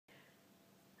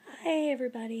Hey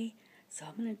everybody! So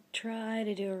I'm going to try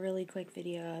to do a really quick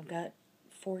video. I've got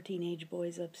 4 teenage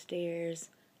boys upstairs,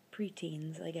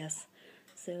 preteens I guess,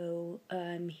 so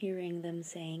I'm hearing them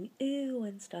saying ooh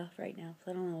and stuff right now, so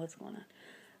I don't know what's going on.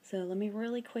 So let me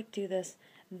really quick do this.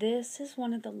 This is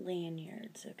one of the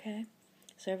lanyards, okay?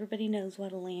 So everybody knows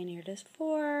what a lanyard is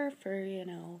for, you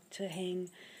know, to hang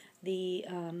the,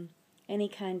 any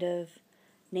kind of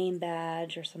name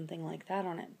badge or something like that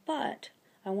on it, but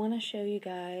I want to show you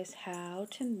guys how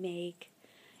to make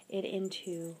it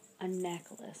into a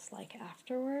necklace like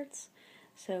afterwards.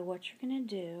 So what you're going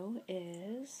to do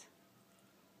is,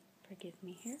 forgive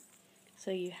me here,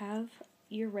 so you have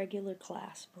your regular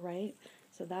clasp, right?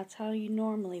 So that's how you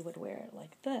normally would wear it,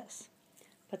 like this.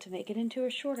 But to make it into a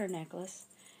shorter necklace,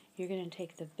 you're going to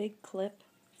take the big clip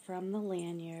from the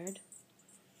lanyard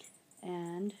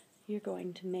and you're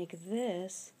going to make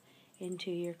this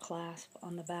into your clasp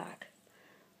on the back.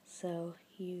 So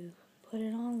you put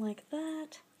it on like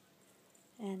that,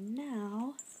 and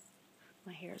now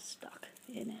my hair is stuck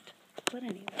in it. But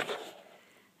anyway,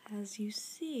 as you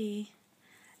see,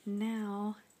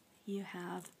 now you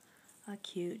have a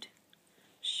cute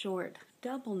short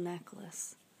double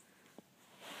necklace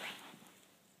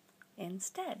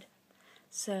instead.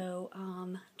 So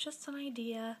just an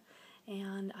idea,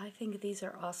 and I think these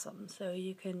are awesome. So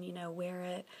you can, you know, wear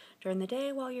it during the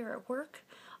day while you're at work.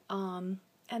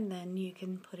 And then you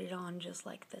can put it on just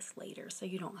like this later, so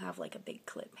you don't have like a big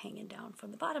clip hanging down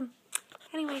from the bottom.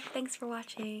 Anyway, thanks for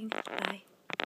watching. Bye.